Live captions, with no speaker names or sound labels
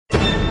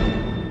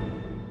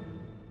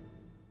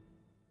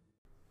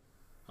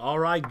All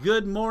right,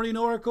 good morning,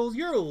 Oracles.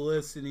 You're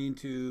listening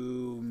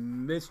to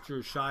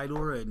Mr.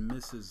 Scheidler and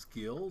Mrs.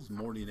 Gill's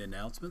morning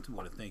announcements. We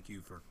want to thank you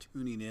for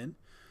tuning in.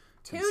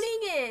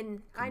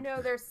 I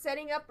know they're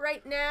setting up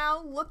right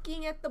now,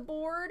 looking at the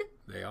board.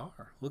 They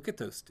are. Look at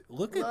those.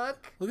 Look at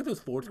those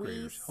fourth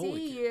graders. We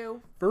see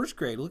you. First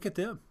grade. Look at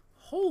them.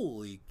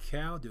 Holy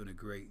cow, doing a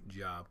great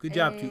job. Good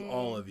job to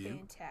all of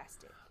you.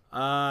 Fantastic.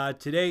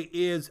 Today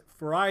is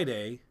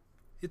Friday.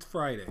 It's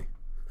Friday.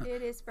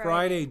 It is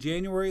Friday,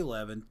 January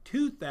 11,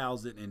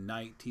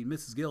 2019.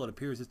 Mrs. Gill, it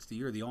appears it's the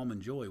year of the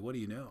Almond Joy. What do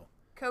you know?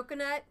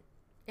 Coconut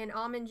and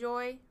Almond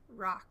Joy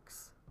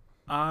rocks.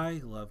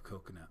 I love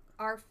coconut.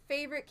 Our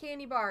favorite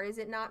candy bar, is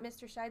it not,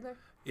 Mr. Scheidler?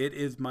 It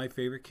is my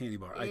favorite candy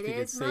bar. I think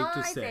it's safe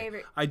to say.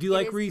 Favorite. I do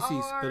like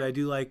Reese's, but I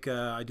do like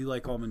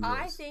Almond Joys.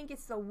 I think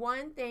it's the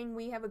one thing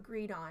we have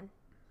agreed on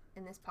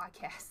in this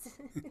podcast.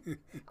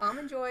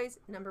 Almond Joys,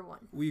 number one.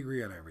 We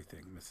agree on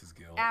everything, Mrs.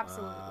 Gill.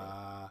 Absolutely.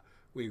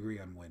 We agree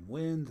on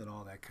win-wins and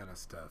all that kind of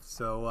stuff.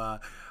 So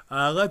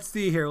let's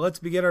see here. Let's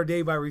begin our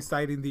day by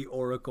reciting the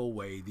Oracle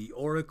Way. The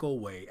Oracle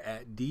Way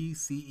at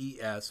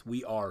DCES.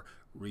 We are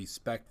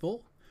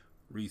respectful,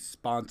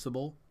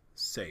 responsible,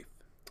 safe.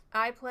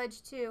 I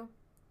pledge to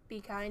be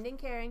kind and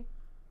caring,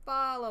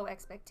 follow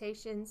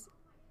expectations,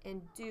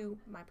 and do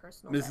my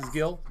personal best. Mrs.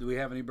 Gill, do we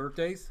have any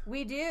birthdays?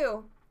 We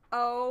do.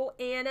 Oh,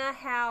 Anna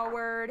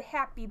Howard,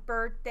 happy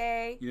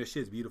birthday. You know, she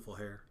has beautiful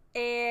hair.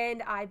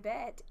 And I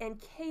bet.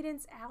 And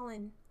Cadence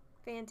Allen,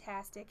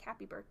 fantastic.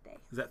 Happy birthday.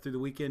 Is that through the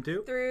weekend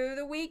too? Through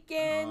the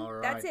weekend. All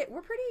right. That's it.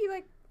 We're pretty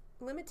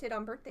limited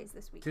on birthdays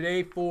this week.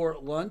 Today for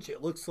lunch,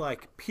 it looks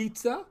like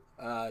pizza,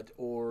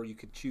 or you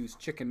could choose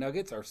chicken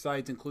nuggets. Our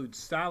sides include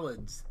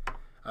salads,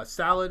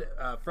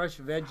 fresh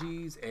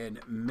veggies, and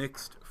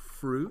mixed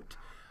fruit.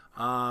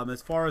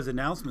 As far as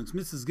announcements,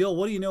 Mrs. Gill,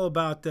 what do you know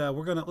about?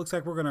 Looks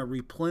like we're gonna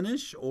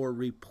replenish or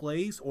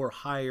replace or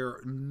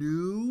hire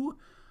new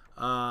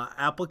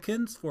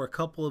applicants for a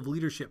couple of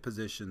leadership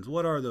positions.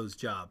 What are those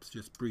jobs,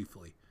 just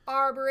briefly?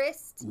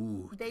 Arborist.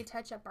 Ooh. They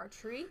touch up our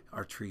tree.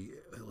 Our tree,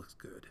 it looks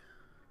good.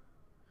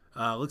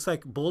 Looks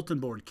like bulletin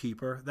board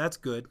keeper. That's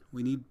good.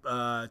 We need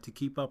to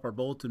keep up our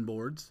bulletin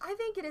boards. I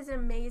think it is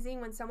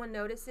amazing when someone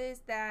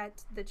notices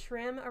that the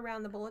trim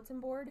around the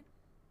bulletin board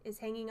is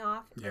hanging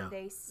off, yeah.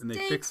 and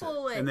they fix it.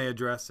 And they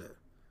address it.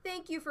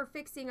 Thank you for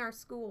fixing our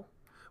school.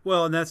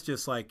 Well, and that's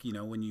just like,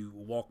 when you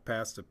walk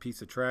past a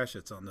piece of trash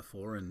that's on the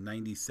floor and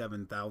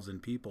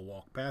 97,000 people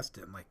walk past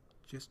it. I'm like,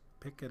 just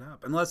pick it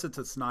up. Unless it's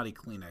a snotty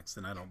Kleenex,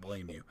 then I don't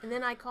blame you. And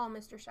then I call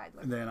Mr.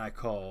 Scheidler. And then I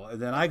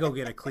go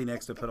get a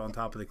Kleenex to put on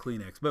top of the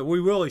Kleenex. But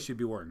we really should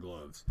be wearing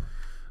gloves.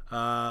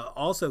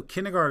 Also,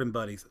 kindergarten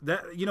buddies.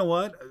 That, you know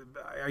what?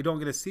 I don't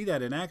get to see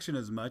that in action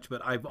as much,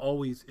 but I've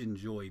always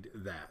enjoyed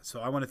that.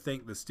 So I want to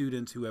thank the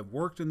students who have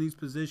worked in these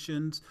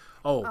positions.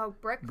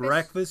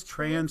 Breakfast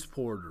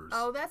transporters.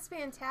 Oh, that's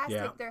fantastic.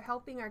 Yeah. They're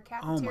helping our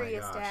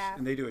cafeteria staff.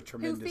 And they do a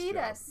tremendous job. Who feed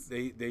us.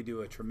 They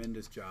do a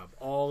tremendous job.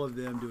 All of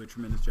them do a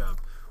tremendous job.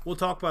 We'll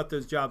talk about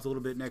those jobs a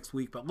little bit next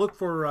week, but look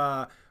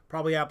for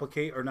probably job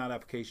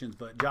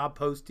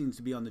postings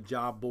to be on the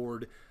job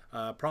board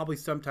probably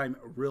sometime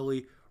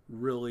really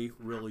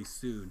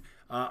soon.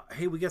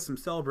 Hey, we got some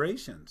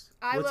celebrations.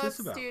 What's this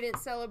about? Student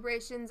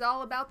celebrations,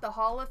 all about the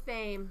Hall of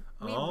Fame.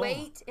 We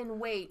wait and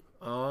wait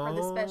for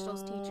the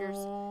specials teachers.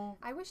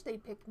 I wish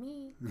they'd pick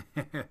me.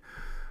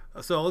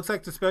 So it looks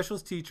like the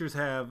specials teachers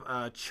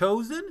have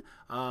chosen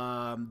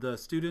the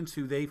students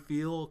who they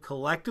feel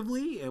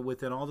collectively and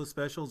within all the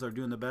specials are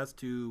doing the best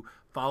to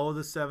follow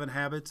the 7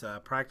 habits,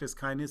 practice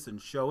kindness,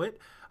 and show it.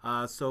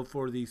 So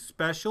for the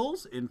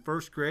specials in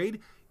first grade,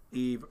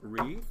 Eve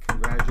Reed.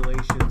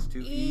 Congratulations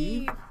to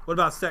Eve. What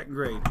about second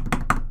grade?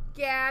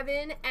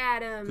 Gavin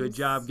Adams. Good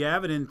job,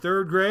 Gavin. In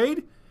third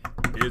grade,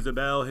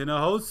 Isabel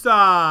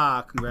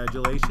Hinojosa.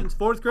 Congratulations.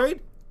 Fourth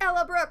grade?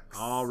 Ella Brooks.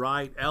 All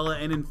right, Ella.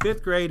 And in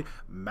fifth grade,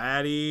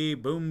 Maddie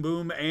Boom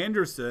Boom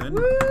Anderson.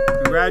 Woo!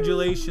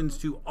 Congratulations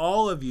to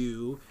all of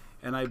you.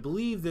 And I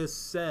believe this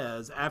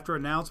says, after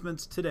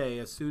announcements today,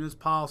 as soon as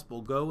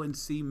possible, go and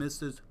see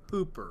Mrs.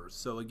 Hooper.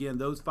 So again,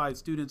 those 5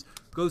 students,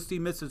 go see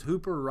Mrs.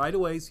 Hooper right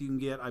away so you can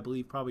get, I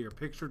believe, probably your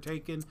picture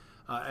taken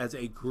as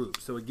a group.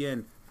 So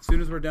again, as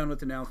soon as we're done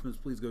with announcements,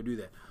 please go do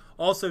that.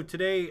 Also,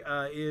 today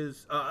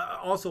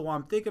while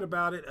I'm thinking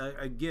about it,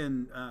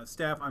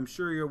 staff, I'm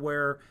sure you're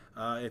aware,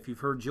 if you've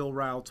heard Jill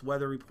Rout's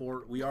weather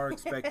report, we are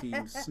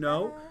expecting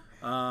snow.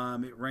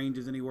 It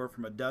ranges anywhere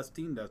from a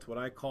dusting, that's what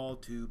I call,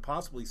 to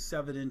possibly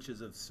 7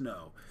 inches of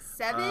snow.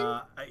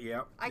 7?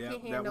 Yeah. I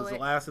can't handle it. That was the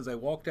last as I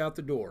walked out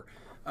the door.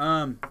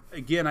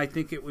 Again, I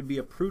think it would be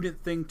a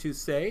prudent thing to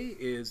say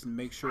is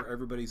make sure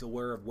everybody's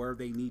aware of where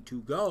they need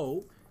to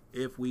go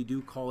if we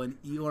do call an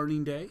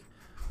e-learning day.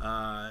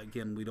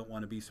 Again, we don't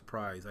want to be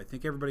surprised. I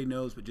think everybody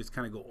knows, but just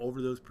kind of go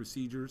over those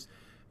procedures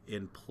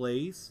in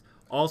place.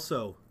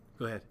 Also,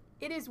 go ahead.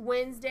 It is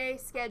Wednesday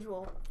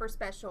schedule for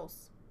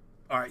specials.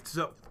 All right,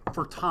 so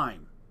for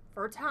time.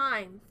 For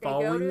time.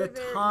 Following the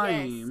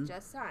time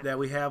that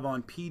we have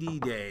on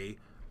PD Day,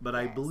 but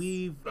I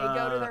believe they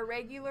go to their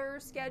regular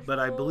schedule. But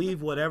I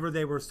believe whatever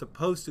they were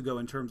supposed to go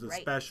in terms of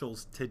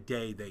specials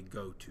today, they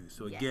go to.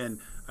 So again,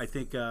 I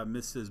think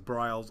Mrs.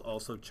 Briles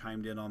also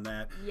chimed in on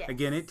that. Yes.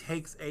 Again, it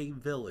takes a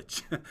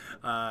village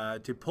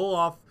to pull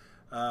off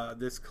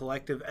this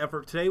collective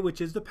effort today,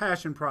 which is the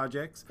Passion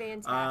Projects.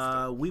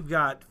 Fantastic. We've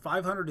got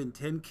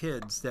 510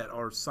 kids that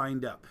are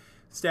signed up.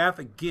 Staff,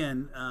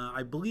 again,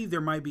 I believe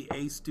there might be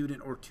a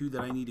student or two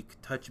that I need to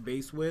touch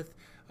base with.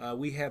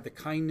 We have the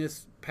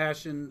kindness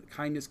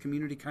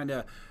community kind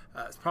of,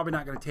 it's probably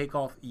not going to take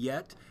off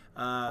yet.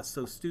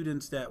 So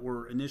students that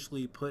were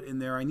initially put in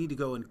there, I need to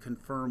go and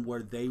confirm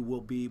where they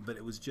will be, but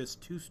it was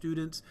just 2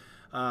 students.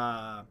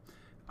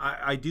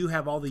 I do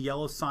have all the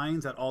yellow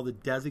signs at all the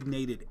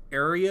designated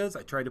areas.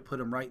 I tried to put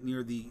them right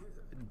near the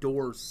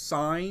door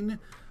sign.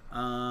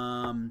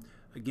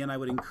 Again, I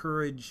would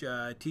encourage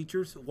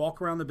teachers,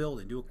 walk around the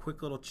building, do a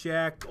quick little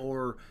check,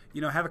 or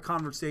have a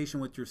conversation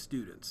with your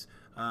students.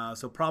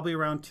 So probably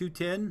around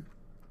 2:10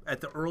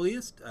 at the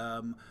earliest.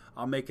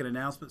 I'll make an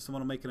announcement.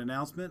 Someone will make an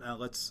announcement.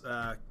 Let's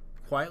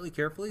quietly,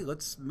 carefully,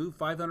 let's move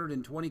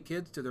 520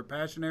 kids to their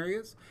passion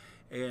areas,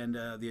 and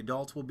the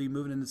adults will be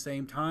moving in the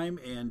same time.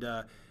 And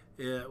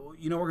we're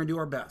going to do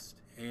our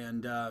best.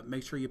 And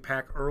make sure you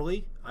pack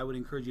early. I would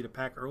encourage you to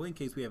pack early in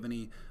case we have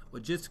any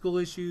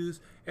logistical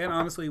issues. And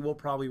honestly, we'll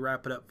probably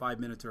wrap it up 5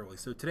 minutes early.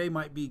 So today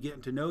might be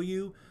getting to know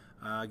you,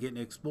 getting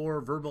to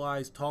explore,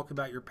 verbalize, talk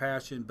about your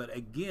passion. But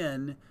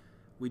again,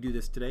 we do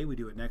this today. We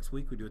do it next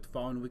week. We do it the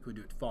following week. We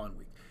do it the following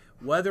week.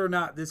 Whether or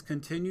not this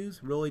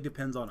continues really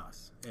depends on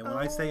us. And when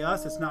I say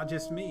us, it's not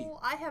just me.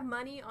 I have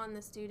money on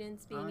the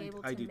students being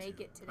able to make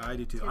it today. I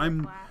do too. To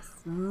I'm class.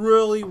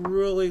 really,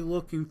 really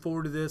looking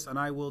forward to this. And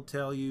I will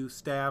tell you,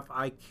 staff,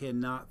 I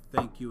cannot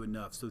thank you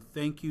enough. So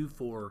thank you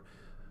for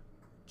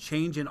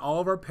changing all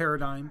of our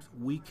paradigms.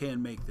 We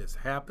can make this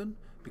happen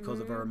because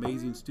of our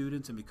amazing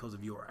students and because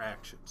of your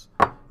actions.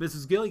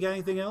 Mrs. Gill, you got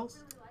anything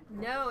else?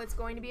 No, it's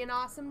going to be an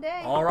awesome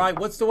day. All right.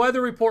 What's the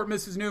weather report,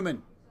 Mrs.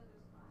 Newman?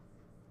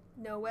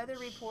 No weather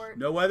report.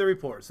 No weather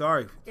report.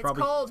 Sorry. It's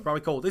cold. It's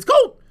probably cold. It's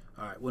cold!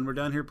 All right. When we're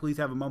done here, please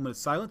have a moment of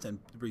silence and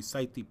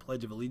recite the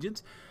Pledge of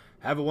Allegiance.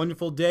 Have a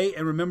wonderful day,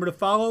 and remember to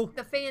follow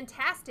the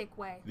fantastic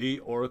way. The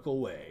Oracle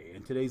Way.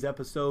 In today's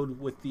episode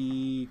with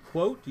the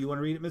quote, do you want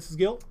to read it, Mrs.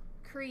 Gill?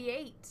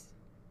 Create.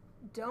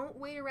 Don't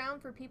wait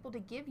around for people to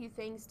give you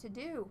things to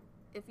do.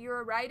 If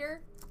you're a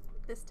writer,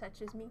 this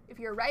touches me. If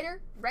you're a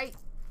writer, write.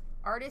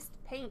 Artist,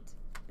 paint.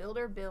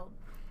 Builder, build.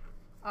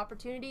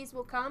 Opportunities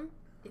will come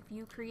if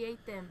you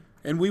create them.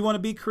 And we want to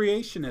be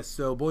creationists.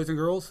 So, boys and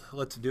girls,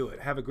 let's do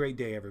it. Have a great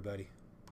day, everybody.